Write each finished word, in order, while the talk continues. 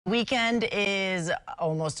Weekend is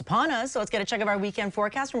almost upon us, so let's get a check of our weekend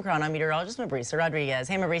forecast from Corona meteorologist Mabrisa Rodriguez.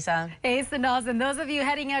 Hey, Mabrisa. Hey, Sanaz, and those of you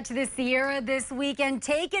heading out to the Sierra this weekend,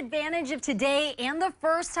 take advantage of today and the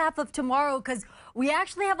first half of tomorrow because we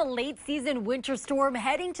actually have a late season winter storm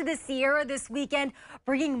heading to the Sierra this weekend,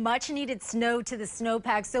 bringing much needed snow to the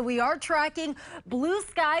snowpack. So we are tracking blue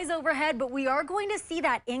skies overhead, but we are going to see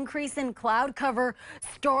that increase in cloud cover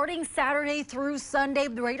starting Saturday through Sunday.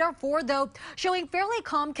 The radar 4, though, showing fairly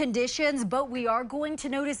calm conditions, but we are going to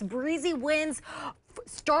notice breezy winds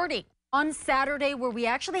starting on Saturday, where we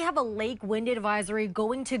actually have a lake wind advisory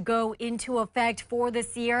going to go into effect for the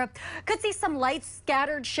Sierra. Could see some light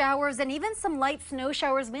scattered showers and even some light snow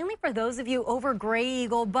showers, mainly for those of you over Gray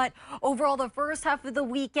Eagle. But overall, the first half of the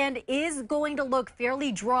weekend is going to look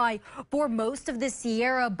fairly dry for most of the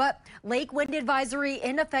Sierra. But lake wind advisory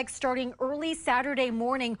in effect starting early Saturday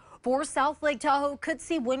morning for South Lake Tahoe. Could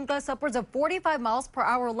see wind gusts upwards of 45 miles per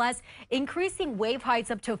hour or less, increasing wave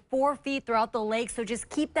heights up to 4 feet throughout the lake. So just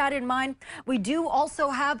keep that in mind. We do also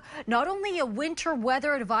have not only a winter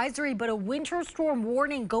weather advisory, but a winter storm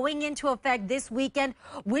warning going into effect this weekend.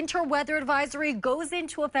 Winter weather advisory goes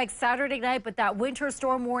into effect Saturday night, but that winter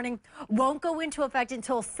storm warning won't go into effect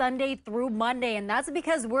until Sunday through Monday. And that's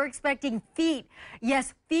because we're expecting feet,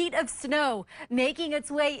 yes, feet of snow making its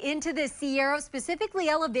way into the Sierra, specifically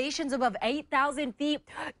elevations above 8,000 feet.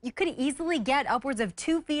 You could easily get upwards of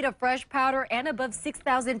 2 feet of fresh powder, and above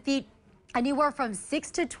 6,000 feet, anywhere from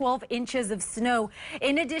 6 to 12 inches of snow.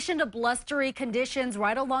 In addition to blustery conditions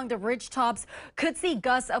right along the ridge tops, could see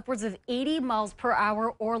gusts upwards of 80 miles per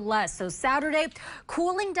hour or less. So Saturday,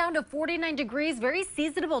 cooling down to 49 degrees, very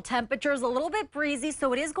seasonable temperatures, a little bit breezy,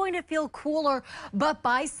 so it is going to feel cooler. But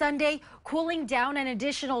by Sunday, cooling down an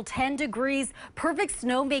additional 10 degrees. Perfect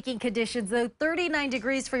snowmaking conditions, though, 39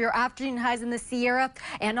 degrees for your afternoon highs in the Sierra.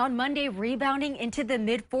 And on Monday, rebounding into the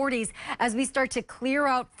mid 40s as we start to clear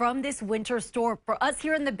out from this winter storm. For us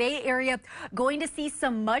here in the Bay Area, going to see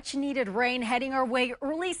some much needed rain heading our way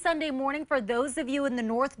early Sunday morning for those of you in the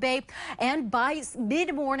North Bay. And by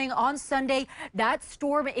mid morning on Sunday, that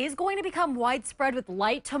storm is going to become widespread with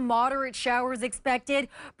light to moderate showers expected,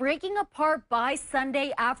 breaking apart by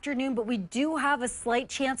Sunday afternoon. But we do have a slight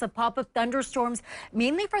chance of pop-up thunderstorms,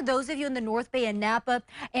 mainly for those of you in the North Bay and Napa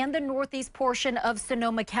and the northeast portion of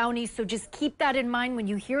Sonoma County. So just keep that in mind when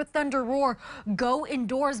you hear thunder roar. Go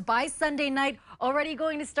indoors by Sunday night. Already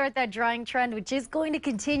going to start that drying trend, which is going to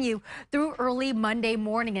continue through early Monday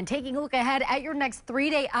morning. And taking a look ahead at your next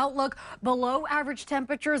 3-day outlook, below average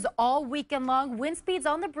temperatures all weekend long. Wind speeds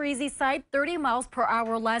on the breezy side, 30 miles per hour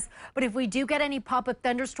or less. But if we do get any pop-up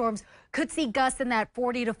thunderstorms, could see gusts in that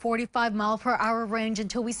 40 to 45 mile per hour range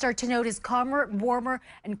until we start to notice calmer, warmer,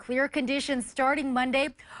 and clear conditions starting Monday,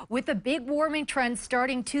 with a big warming trend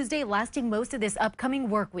starting Tuesday, lasting most of this upcoming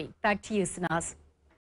work week. Back to you, Sanaz.